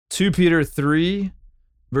2 Peter 3,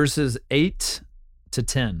 verses 8 to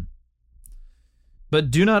 10.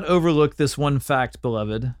 But do not overlook this one fact,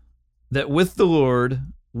 beloved, that with the Lord,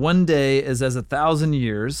 one day is as 1,000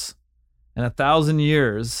 years, and 1,000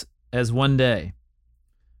 years as one day.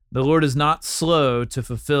 The Lord is not slow to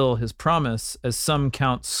fulfill his promise, as some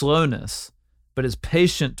count slowness, but is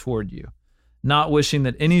patient toward you, not wishing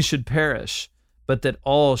that any should perish, but that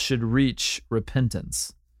all should reach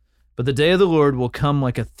repentance. But the day of the Lord will come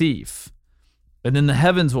like a thief, and then the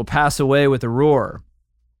heavens will pass away with a roar,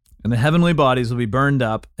 and the heavenly bodies will be burned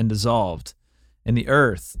up and dissolved, and the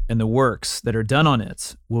earth and the works that are done on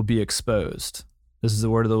it will be exposed. This is the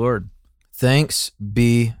word of the Lord. Thanks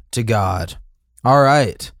be to God. All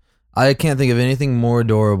right. I can't think of anything more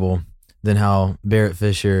adorable than how Barrett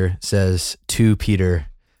Fisher says 2 Peter.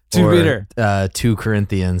 2 Peter. 2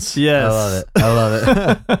 Corinthians. Yes. I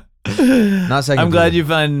love it. Not second. I'm glad you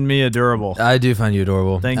find me adorable. I do find you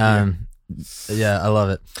adorable. Thank you. Yeah, I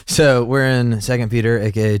love it. So we're in 2 Peter,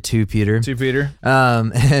 aka 2 Peter. 2 Peter.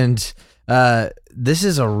 And this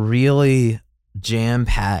is a really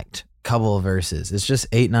jam-packed couple of verses. It's just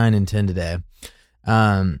 8, 9, and 10 today.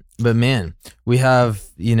 But man, we have,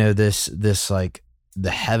 this like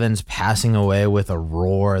the heavens passing away with a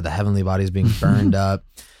roar, the heavenly bodies being burned up.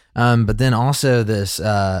 But then also this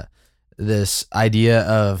idea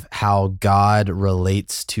of how God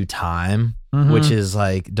relates to time, which is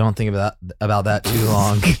like, don't think about that too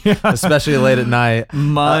long, especially late at night.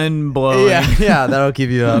 Mind blowing. Yeah, that'll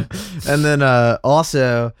keep you up. And then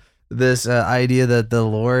also this idea that the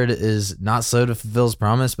Lord is not slow to fulfill his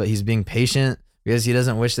promise, but he's being patient because he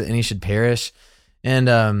doesn't wish that any should perish. And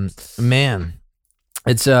man,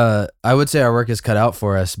 it's I would say our work is cut out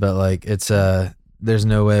for us, but like it's there's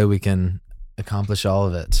no way we can accomplish all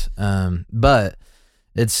of it. But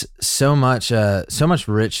it's so much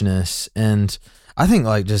richness, and I think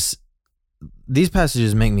like just these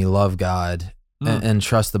passages make me love God and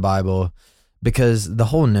trust the Bible, because the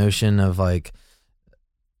whole notion of like,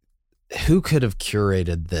 who could have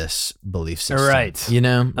curated this belief system? Right. I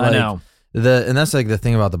know. And that's like the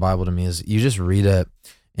thing about the Bible to me is you just read it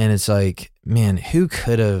and it's like, man, who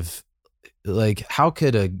could have, like, how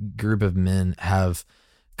could a group of men have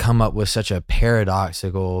come up with such a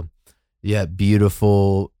paradoxical yet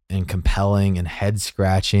beautiful and compelling and head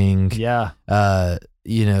scratching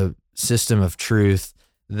system of truth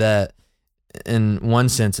that in one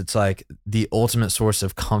sense it's like the ultimate source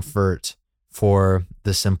of comfort for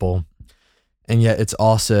the simple, and yet it's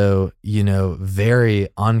also very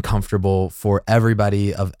uncomfortable for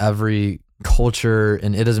everybody of every culture,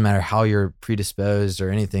 and it doesn't matter how you're predisposed or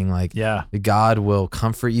anything. Like, God will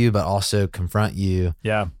comfort you but also confront you.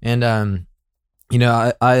 And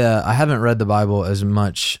I haven't read the Bible as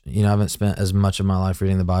much. I haven't spent as much of my life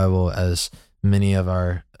reading the Bible as many of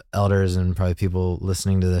our elders and probably people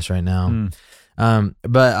listening to this right now.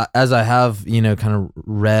 But as I have kind of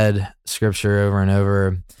read scripture over and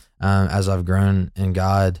over, as I've grown in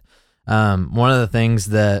God, one of the things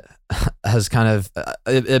that has kind of,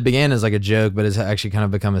 it began as like a joke, but it's actually kind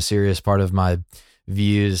of become a serious part of my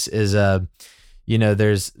views is,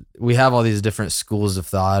 we have all these different schools of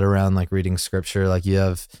thought around like reading scripture. Like you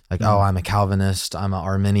have like, oh, I'm a Calvinist, I'm an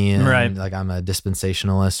Arminian, right, like I'm a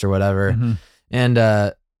dispensationalist or whatever.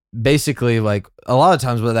 And basically like a lot of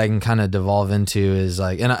times what that can kind of devolve into is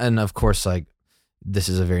like, and of course, like this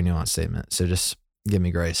is a very nuanced statement, so just give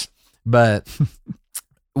me grace. But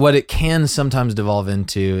what it can sometimes devolve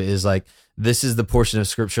into is like, this is the portion of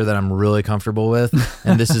scripture that I'm really comfortable with,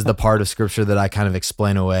 and this is the part of scripture that I kind of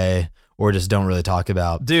explain away or just don't really talk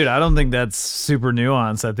about. Dude, I don't think that's super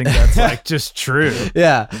nuanced. I think that's like just true.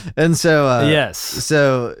 Yeah. And so, yes.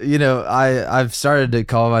 So, I've started to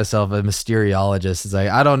call myself a mysteriologist. It's like,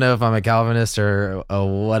 I don't know if I'm a Calvinist or a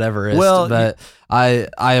whateverist, but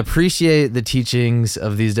I appreciate the teachings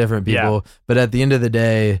of these different people. But at the end of the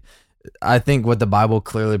day, I think what the Bible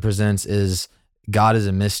clearly presents is God is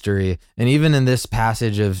a mystery. And even in this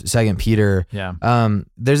passage of 2 Peter,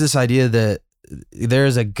 there's this idea that there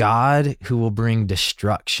is a God who will bring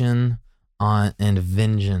destruction on and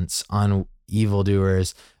vengeance on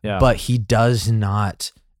evildoers, but he does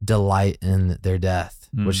not delight in their death,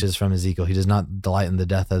 which is from Ezekiel. He does not delight in the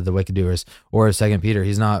death of the wicked doers. Or 2 Peter,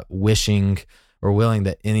 he's not wishing or willing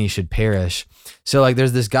that any should perish. So like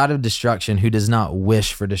there's this God of destruction who does not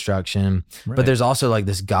wish for destruction, but there's also like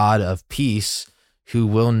this God of peace who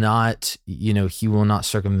will not, he will not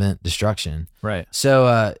circumvent destruction. Right.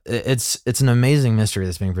 So it's an amazing mystery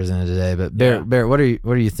that's being presented today. But Barrett, what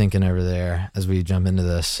are you thinking over there as we jump into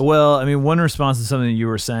this? Well, I mean, one response to something that you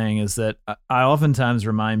were saying is that I oftentimes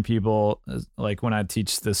remind people, like when I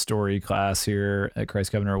teach this story class here at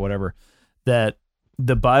Christ Covenant or whatever, that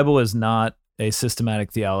the Bible is not a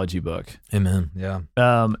systematic theology book. Amen. Yeah.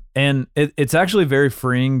 And it's actually very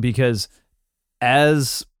freeing because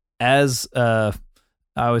as I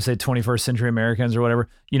always say 21st century Americans or whatever,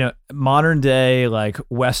 modern day, like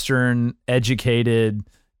Western educated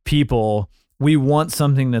people, we want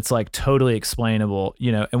something that's like totally explainable,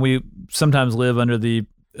 and we sometimes live under the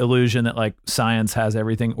illusion that like science has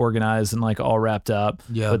everything organized and like all wrapped up,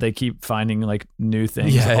 but they keep finding like new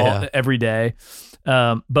things every day.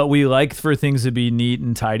 But we like for things to be neat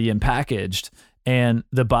and tidy and packaged. And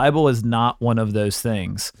the Bible is not one of those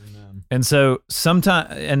things. Amen. And so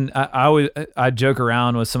sometimes, and I joke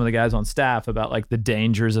around with some of the guys on staff about like the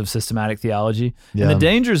dangers of systematic theology. Yeah. And the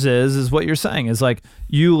dangers is what you're saying is like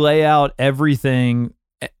you lay out everything,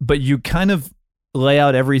 but you kind of lay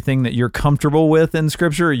out everything that you're comfortable with in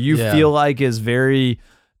Scripture. You feel like is very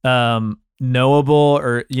knowable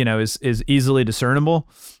or is easily discernible.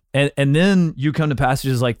 And then you come to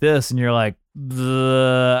passages like this and you're like,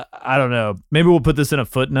 I don't know, maybe we'll put this in a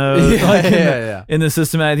footnote in the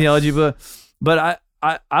systematic theology book. But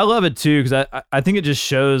I love it too, because I think it just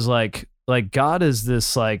shows like God is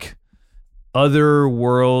this like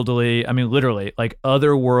otherworldly, I mean, literally like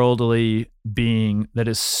otherworldly being that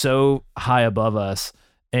is so high above us.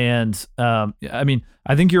 And I mean,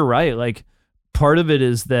 I think you're right. Like part of it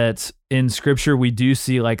is that in Scripture, we do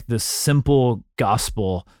see like the simple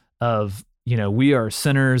gospel of, we are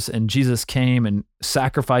sinners and Jesus came and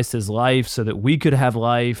sacrificed his life so that we could have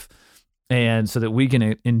life and so that we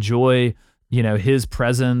can enjoy, his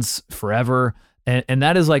presence forever. And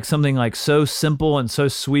that is like something like so simple and so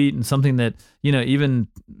sweet and something that, even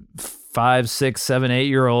 5, 6, 7,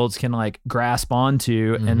 8-year-olds can like grasp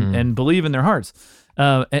onto and believe in their hearts.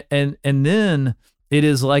 And then it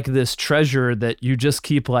is like this treasure that you just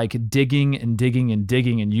keep like digging and digging and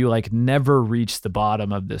digging, and you like never reach the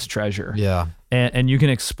bottom of this treasure. Yeah. And you can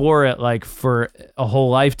explore it like for a whole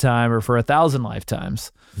lifetime or for 1,000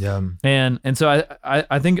 lifetimes. Yeah. And so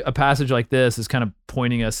I think a passage like this is kind of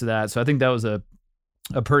pointing us to that. So I think that was a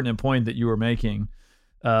pertinent point that you were making.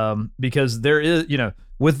 Because there is,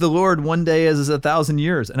 with the Lord, one day is 1,000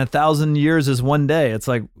 years, and 1,000 years is one day. It's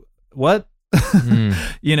like, what?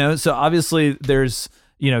 So obviously there's,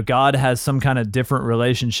 God has some kind of different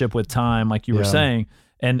relationship with time, like you were saying.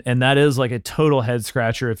 And that is like a total head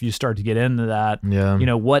scratcher if you start to get into that. Yeah.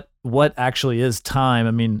 What actually is time?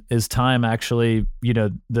 I mean, is time actually,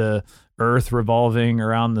 the earth revolving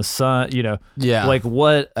around the sun, like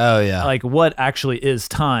what, like what actually is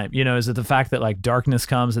time? Is it the fact that like darkness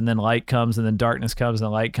comes and then light comes and then darkness comes and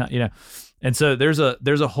then light comes, and so there's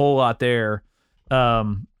a whole lot there.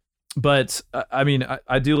 But I mean,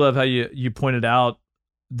 I do love how you pointed out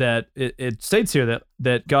that it states here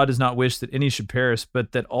that God does not wish that any should perish,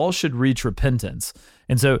 but that all should reach repentance.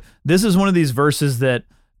 And so this is one of these verses that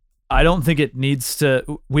I don't think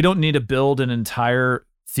we don't need to build an entire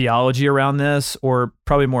theology around this, or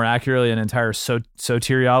probably more accurately, an entire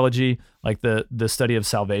soteriology, like the study of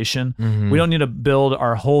salvation. Mm-hmm. We don't need to build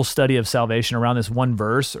our whole study of salvation around this one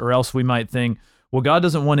verse, or else we might think, well, God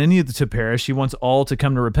doesn't want any to perish. He wants all to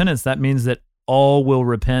come to repentance. That means that all will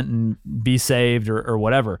repent and be saved or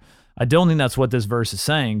whatever. I don't think that's what this verse is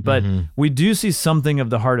saying, but we do see something of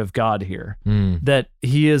the heart of God here, that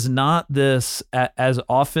he is not this, as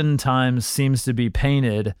oftentimes seems to be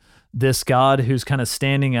painted, this God who's kind of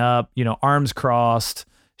standing up, arms crossed,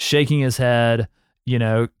 shaking his head,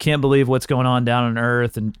 can't believe what's going on down on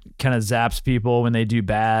earth and kind of zaps people when they do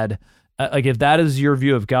bad. Like if that is your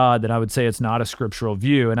view of God, then I would say it's not a scriptural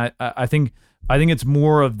view. And I think it's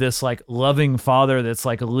more of this like loving Father that's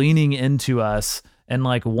like leaning into us and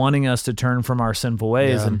like wanting us to turn from our sinful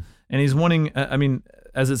ways. Yeah. And he's wanting, I mean,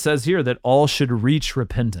 as it says here, that all should reach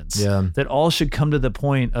repentance, that all should come to the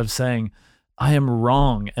point of saying, I am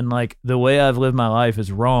wrong. And like the way I've lived my life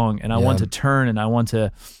is wrong. And I want to turn, and I want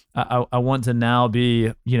to now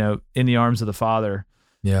be, in the arms of the Father.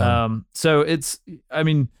 Yeah. So it's, I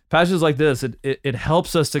mean, passages like this, it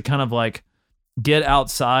helps us to kind of like get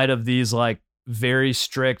outside of these like very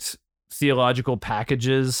strict theological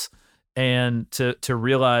packages, and to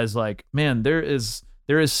realize like, man, there is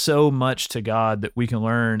so much to God that we can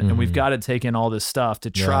learn, and we've got to take in all this stuff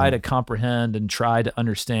to try to comprehend and try to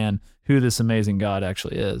understand who this amazing God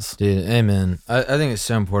actually is. Dude, amen. I think it's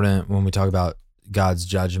so important when we talk about God's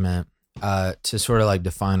judgment to sort of like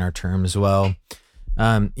define our terms well.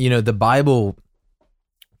 The Bible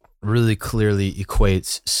really clearly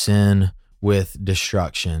equates sin with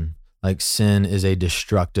destruction. Like sin is a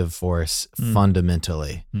destructive force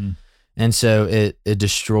fundamentally. And so it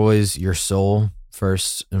destroys your soul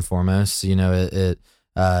first and foremost. It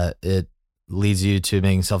leads you to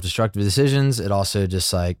making self-destructive decisions. It also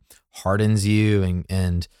just like hardens you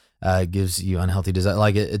and gives you unhealthy desire.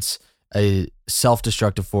 Like it's a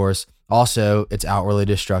self-destructive force. Also, it's outwardly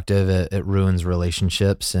destructive. It ruins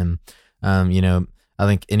relationships. And, I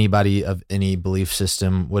think anybody of any belief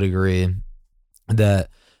system would agree that,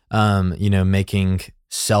 making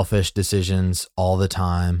selfish decisions all the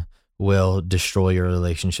time will destroy your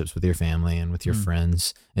relationships with your family and with your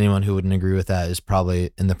friends. Anyone who wouldn't agree with that is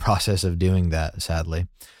probably in the process of doing that, sadly.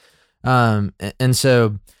 And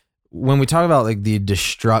so when we talk about like the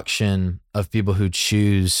destruction of people who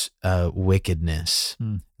choose wickedness,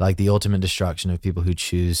 like the ultimate destruction of people who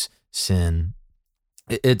choose sin,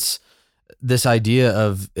 it's this idea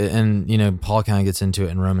of, and Paul kind of gets into it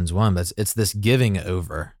in Romans 1, but it's this giving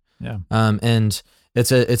over. Yeah. And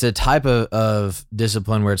it's a type of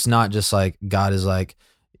discipline where it's not just like God is like,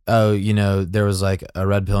 oh, there was like a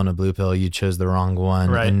red pill and a blue pill, you chose the wrong one,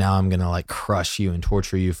 right, and now I'm gonna like crush you and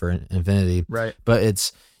torture you for infinity. Right. But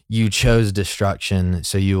it's, you chose destruction,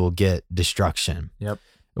 so you will get destruction. Yep.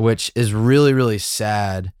 Which is really, really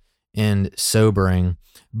sad and sobering.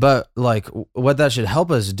 But like what that should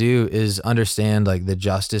help us do is understand like the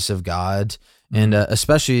justice of God, and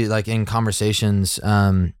especially like in conversations,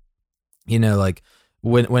 like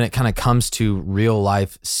when it kind of comes to real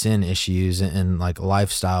life sin issues and like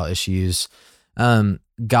lifestyle issues,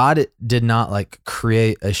 God did not like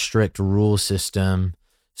create a strict rule system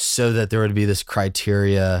so that there would be this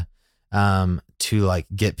criteria to like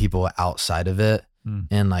get people outside of it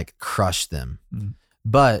and like crush them.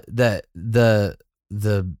 But that the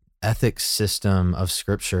ethics system of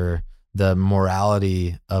Scripture, the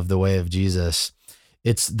morality of the way of Jesus,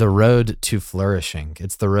 it's the road to flourishing.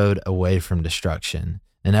 It's the road away from destruction,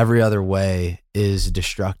 and every other way is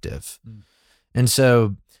destructive. And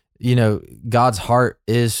so, God's heart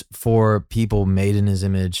is for people made in his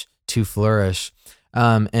image to flourish.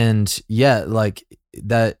 And yet like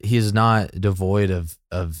that he is not devoid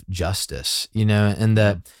of justice, and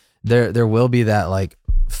that there will be that like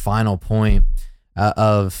final point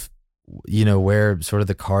of, where sort of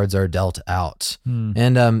the cards are dealt out.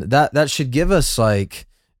 And that should give us like,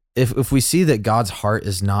 if we see that God's heart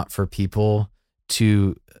is not for people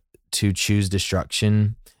to choose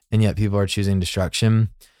destruction, and yet people are choosing destruction,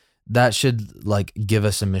 that should like give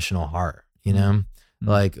us a missional heart,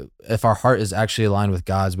 Like if our heart is actually aligned with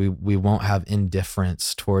God's, we won't have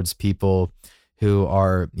indifference towards people who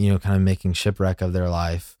are, kind of making shipwreck of their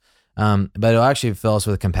life. But it'll actually fill us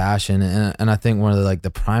with compassion. And I think one of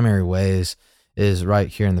the primary ways is right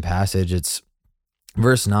here in the passage. It's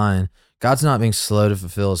verse 9. God's not being slow to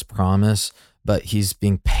fulfill his promise, but he's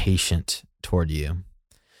being patient toward you.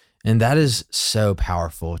 And that is so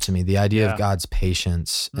powerful to me, the idea of God's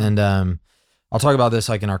patience. And I'll talk about this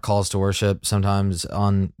like in our calls to worship sometimes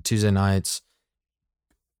on Tuesday nights.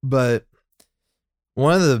 But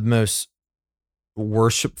one of the most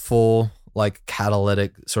worshipful, like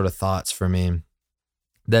catalytic sort of thoughts for me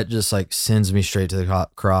that just like sends me straight to the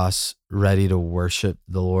cross, ready to worship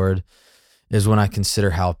the Lord, is when I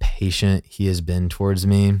consider how patient he has been towards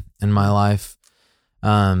me in my life.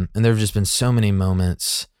 And there have just been so many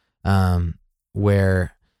moments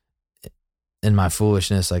where in my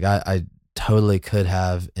foolishness, like I totally could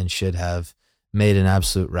have and should have made an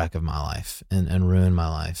absolute wreck of my life and ruined my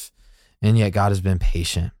life. And yet God has been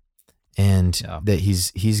patient, and that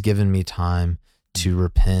he's given me time to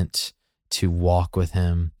repent, to walk with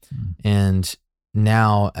him. And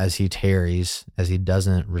now as he tarries, as he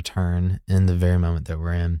doesn't return in the very moment that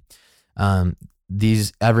we're in,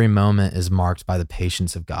 every moment is marked by the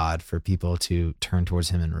patience of God for people to turn towards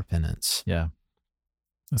him in repentance. Yeah.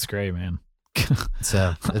 That's great, man.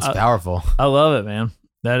 So it's powerful. I love it, man.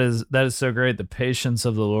 That is so great. The patience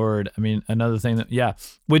of the Lord. I mean, another thing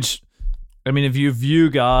if you view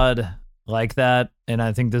God like that, and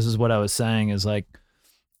I think this is what I was saying, is like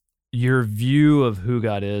your view of who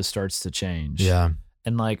God is starts to change. Yeah.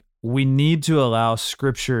 And like we need to allow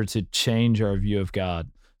Scripture to change our view of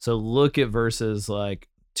God. So look at verses like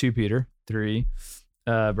 2 Peter 3,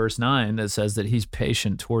 verse 9, that says that he's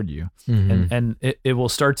patient toward you. And it will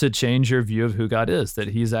start to change your view of who God is, that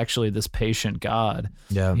he's actually this patient God.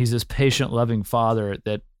 Yeah. He's this patient, loving Father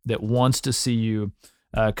that wants to see you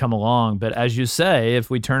come along. But as you say, if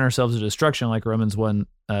we turn ourselves to destruction, like Romans 1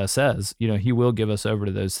 says, he will give us over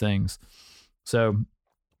to those things. So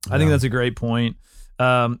I think that's a great point.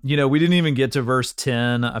 We didn't even get to verse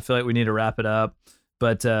 10. I feel like we need to wrap it up,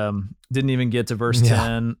 but didn't even get to verse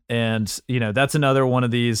 10. And, that's another one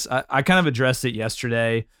of these. I kind of addressed it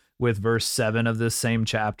yesterday with verse 7 of this same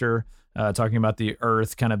chapter, talking about the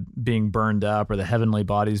earth kind of being burned up, or the heavenly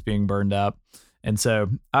bodies being burned up. And so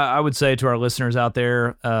I would say to our listeners out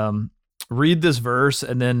there, read this verse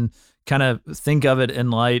and then kind of think of it in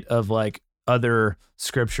light of like other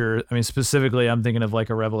scripture. I mean, specifically, I'm thinking of like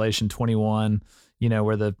a Revelation 21,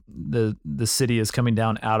 where the city is coming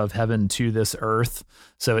down out of heaven to this earth.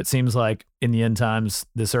 So it seems like in the end times,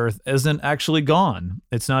 this earth isn't actually gone.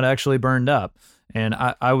 It's not actually burned up. And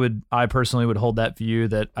I personally would hold that view,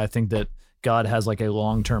 that I think that God has like a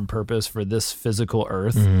long-term purpose for this physical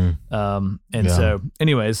earth. So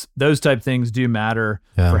anyways, those type things do matter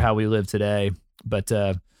for how we live today, but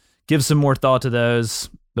give some more thought to those,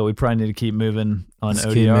 but we probably need to keep moving on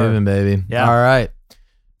ODR. Keep moving, baby. Yeah. All right.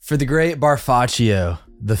 For the great Barfaccio,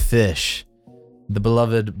 the fish, the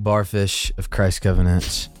beloved barfish of Christ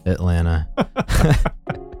Covenant, Atlanta.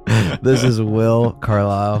 This is Will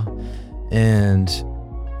Carlisle, and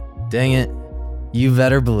dang it, you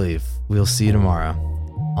better believe we'll see you tomorrow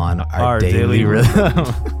on our Daily Rhythm.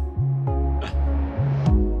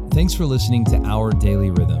 Thanks for listening to Our Daily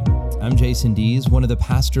Rhythm. I'm Jason Dees, one of the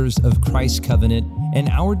pastors of Christ Covenant, and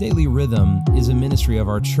Our Daily Rhythm is a ministry of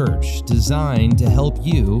our church designed to help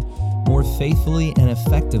you more faithfully and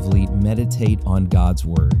effectively meditate on God's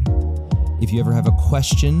Word. If you ever have a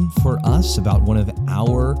question for us about one of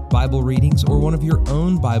our Bible readings or one of your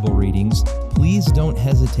own Bible readings, please don't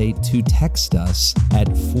hesitate to text us at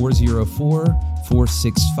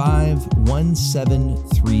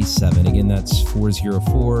 404-465-1737. Again, that's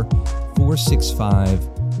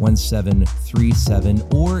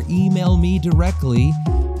 404-465-1737, or email me directly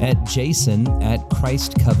at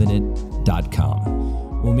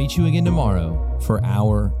jason@christcovenant.com. We'll meet you again tomorrow for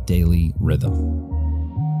Our Daily Rhythm.